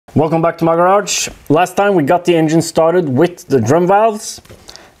Welcome back to my garage. Last time we got the engine started with the drum valves,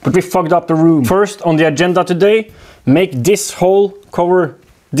 but we fucked up the room. First on the agenda today, make this hole cover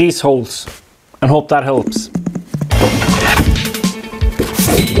these holes and hope that helps.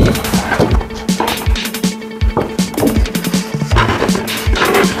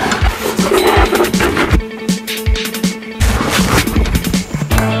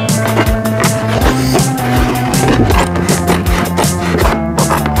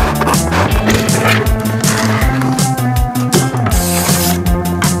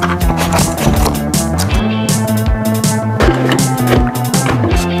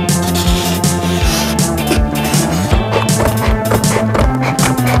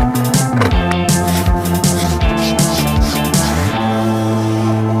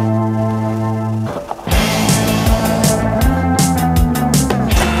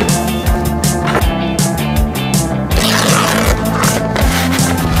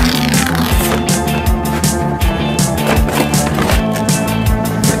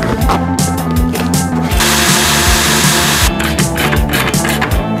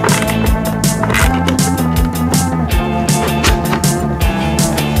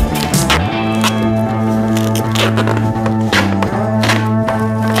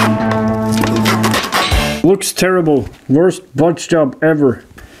 Looks terrible. Worst bodge job ever.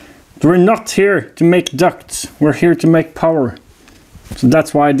 We're not here to make ducts. We're here to make power. So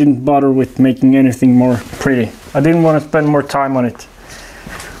that's why I didn't bother with making anything more pretty. I didn't want to spend more time on it.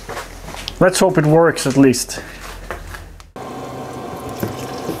 Let's hope it works at least.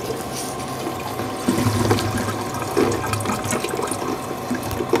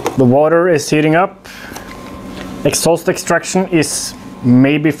 The water is heating up. Exhaust extraction is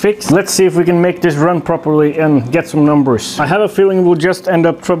maybe fixed. Let's see if we can make this run properly and get some numbers. I have a feeling we'll just end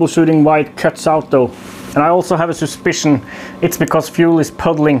up troubleshooting why it cuts out though. And I also have a suspicion it's because fuel is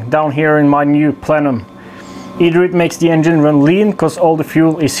puddling down here in my new plenum. Either it makes the engine run lean because all the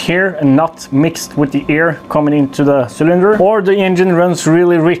fuel is here and not mixed with the air coming into the cylinder, or the engine runs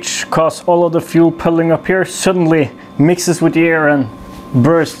really rich because all of the fuel puddling up here suddenly mixes with the air and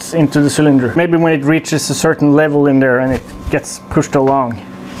bursts into the cylinder. Maybe when it reaches a certain level in there and it gets pushed along.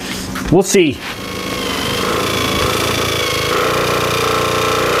 We'll see.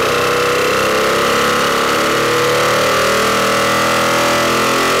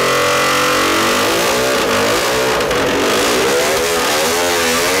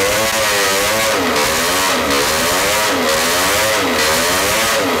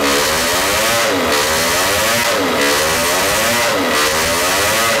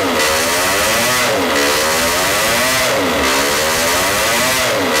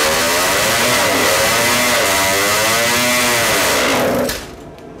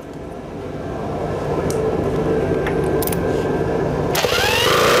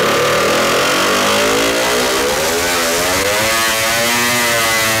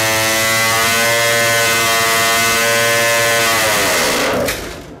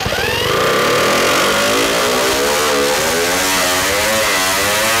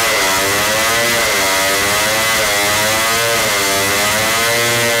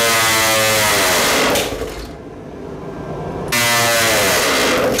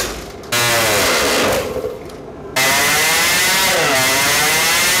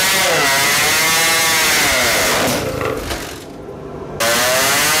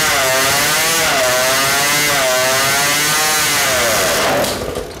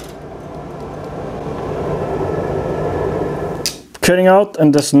 Cutting out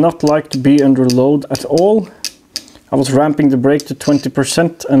and does not like to be under load at all. I was ramping the brake to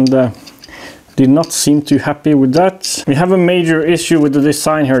 20% and did not seem too happy with that. We have a major issue with the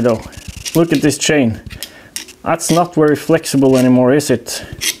design here though. Look at this chain. That's not very flexible anymore, is it?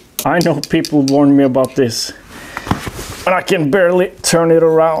 I know people warned me about this. And I can barely turn it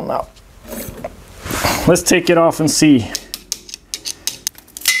around now. Let's take it off and see.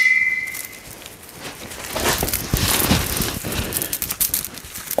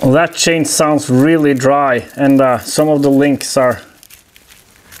 Well, that chain sounds really dry and some of the links are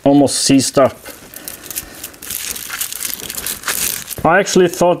almost seized up. I actually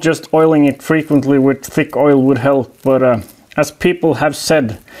thought just oiling it frequently with thick oil would help, but as people have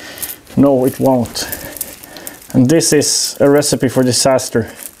said, no, it won't. And this is a recipe for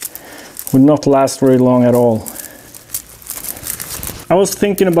disaster. Would not last very long at all. I was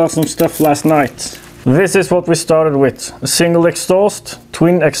thinking about some stuff last night. This is what we started with. A single exhaust,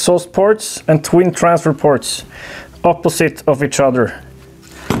 twin exhaust ports and twin transfer ports opposite of each other.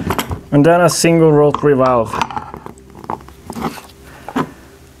 And then a single rotary valve.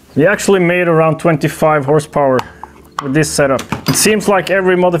 We actually made around 25 horsepower with this setup. It seems like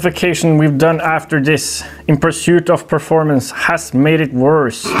every modification we've done after this in pursuit of performance has made it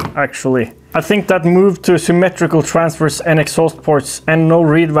worse, actually. I think that move to symmetrical transfers and exhaust ports and no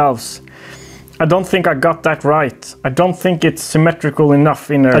reed valves, I don't think I got that right. I don't think it's symmetrical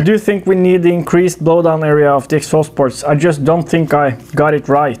enough in there. I do think we need the increased blowdown area of the exhaust ports. I just don't think I got it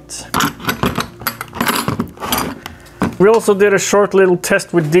right. We also did a short little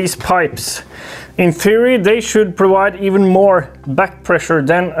test with these pipes. In theory, they should provide even more back pressure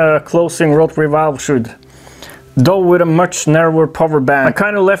than a closing rotary valve should, though with a much narrower power band. I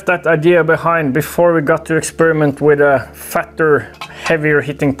kind of left that idea behind before we got to experiment with a fatter, heavier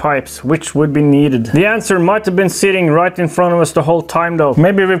hitting pipes, which would be needed. The answer might have been sitting right in front of us the whole time though.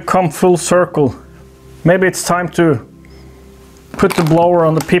 Maybe we've come full circle. Maybe it's time to put the blower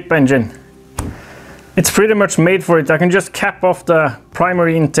on the PiP engine. It's pretty much made for it. I can just cap off the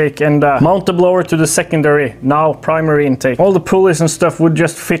primary intake and mount the blower to the secondary, now primary intake. All the pulleys and stuff would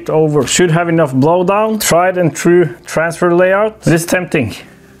just fit over. Should have enough blowdown. Tried and true transfer layout. It is tempting.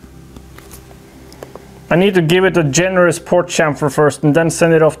 I need to give it a generous port chamfer first and then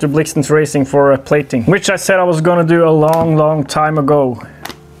send it off to Emot Racing for plating, which I said I was gonna do a long time ago.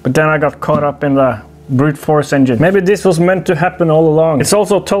 But then I got caught up in the brute force engine. Maybe this was meant to happen all along. It's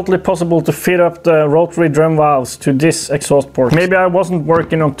also totally possible to fit up the rotary drum valves to this exhaust port. Maybe I wasn't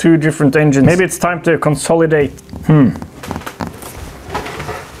working on two different engines. Maybe it's time to consolidate.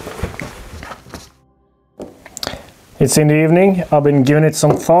 It's in the evening. I've been giving it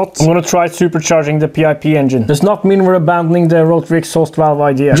some thought. I'm gonna try supercharging the PiP engine. Does not mean we're abandoning the rotary exhaust valve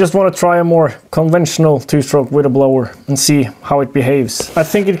idea. I just want to try a more conventional two-stroke with a blower and see how it behaves. I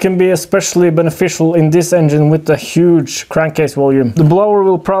think it can be especially beneficial in this engine with the huge crankcase volume. The blower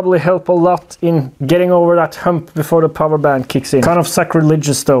will probably help a lot in getting over that hump before the power band kicks in. Kind of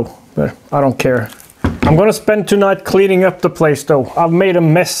sacrilegious though, but I don't care. I'm gonna spend tonight cleaning up the place though. I've made a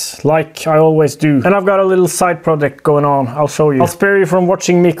mess like I always do. And I've got a little side project going on. I'll show you. I'll spare you from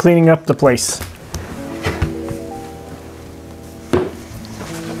watching me cleaning up the place.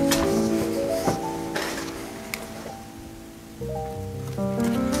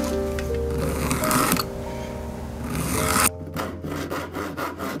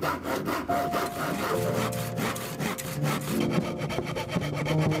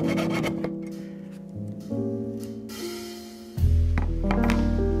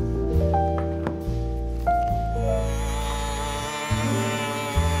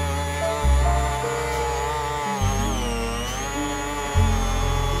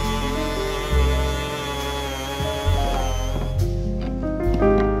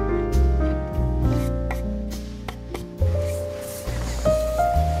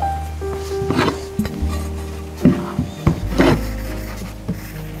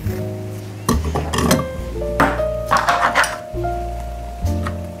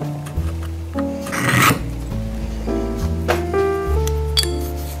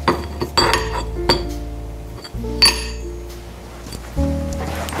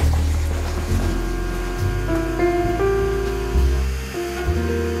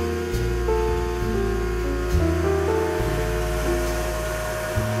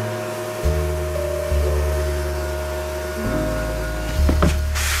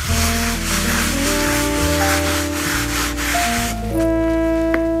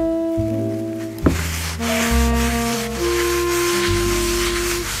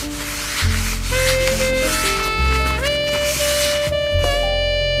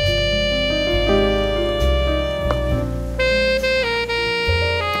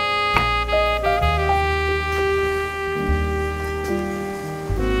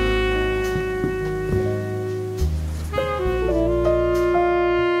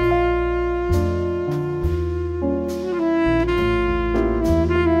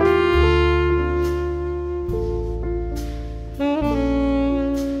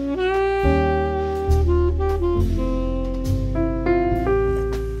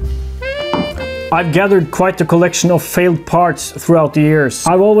 I've gathered quite a collection of failed parts throughout the years.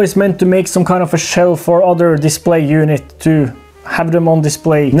 I've always meant to make some kind of a shelf for other display unit to have them on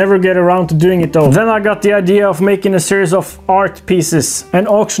display. Never get around to doing it though. Then I got the idea of making a series of art pieces and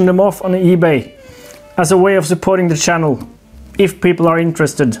auction them off on eBay as a way of supporting the channel if people are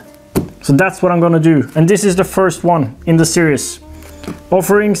interested. So that's what I'm gonna do. And this is the first one in the series.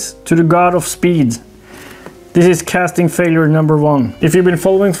 Offerings to the God of Speed. This is casting failure number 1. If you've been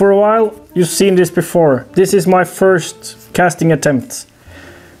following for a while, you've seen this before. This is my first casting attempt.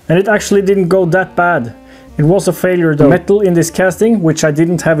 And it actually didn't go that bad. It was a failure though. Metal in this casting, which I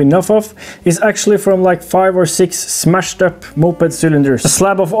didn't have enough of, is actually from like 5 or 6 smashed up moped cylinders. A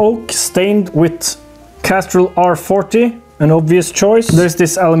slab of oak stained with Castrol R40, an obvious choice. There's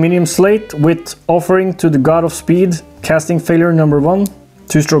this aluminium slate with offering to the god of speed, casting failure number 1,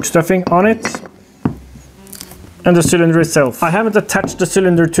 2-stroke stuffing on it, and the cylinder itself. I haven't attached the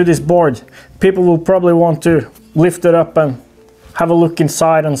cylinder to this board. People will probably want to lift it up and have a look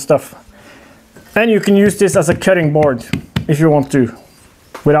inside and stuff. And you can use this as a cutting board if you want to,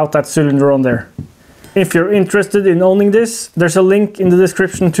 without that cylinder on there. If you're interested in owning this, there's a link in the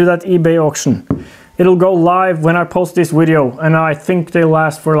description to that eBay auction. It'll go live when I post this video, and I think they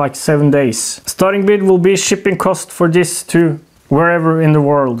last for like 7 days. Starting bid will be shipping cost for this to wherever in the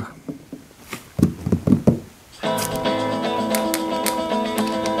world.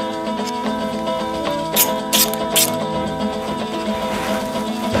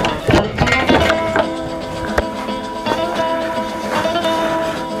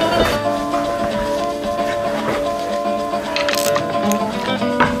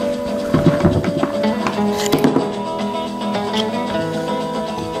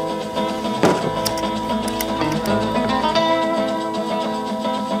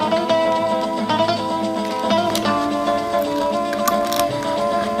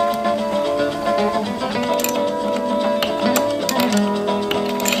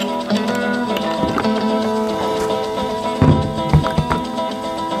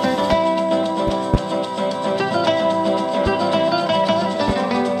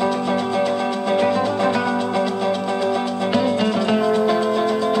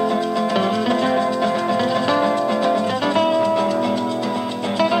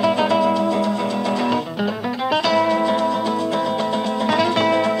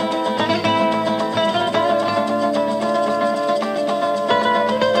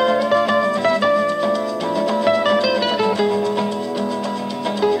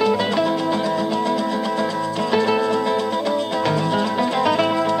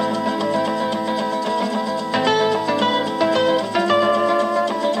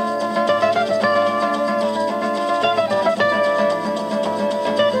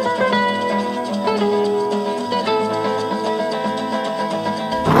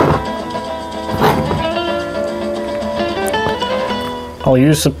 I'll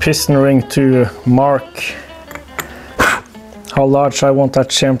use a piston ring to mark how large I want that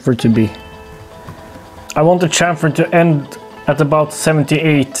chamfer to be. I want the chamfer to end at about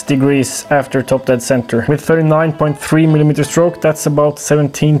 78 degrees after top dead center. With 39.3mm stroke, that's about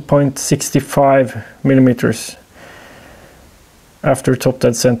 17.65 millimeters after top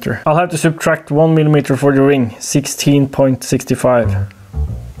dead center. I'll have to subtract 1mm for the ring, 16.65.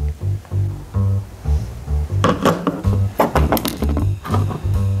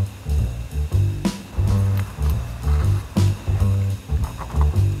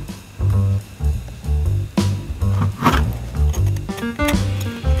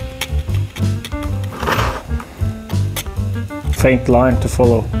 Faint line to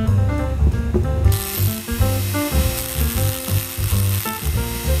follow.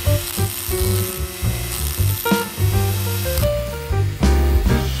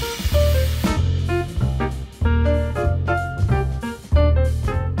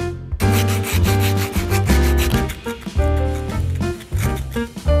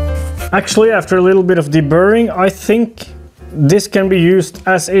 Actually, after a little bit of deburring, I think this can be used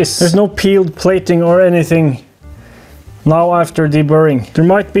as is. There's no peeled plating or anything now after deburring. There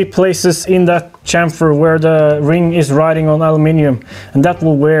might be places in that chamfer where the ring is riding on aluminium and that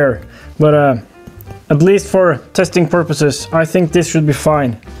will wear, but at least for testing purposes, I think this should be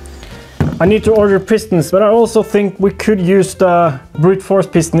fine. I need to order pistons, but I also think we could use the brute force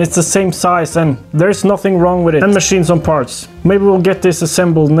piston. It's the same size and there's nothing wrong with it. And machine some parts. Maybe we'll get this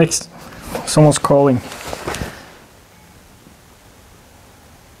assembled next. Someone's calling.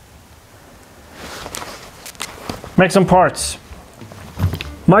 Make some parts.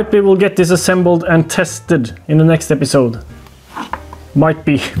 Might be we'll get this assembled and tested in the next episode. Might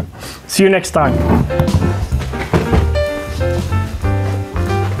be. See you next time.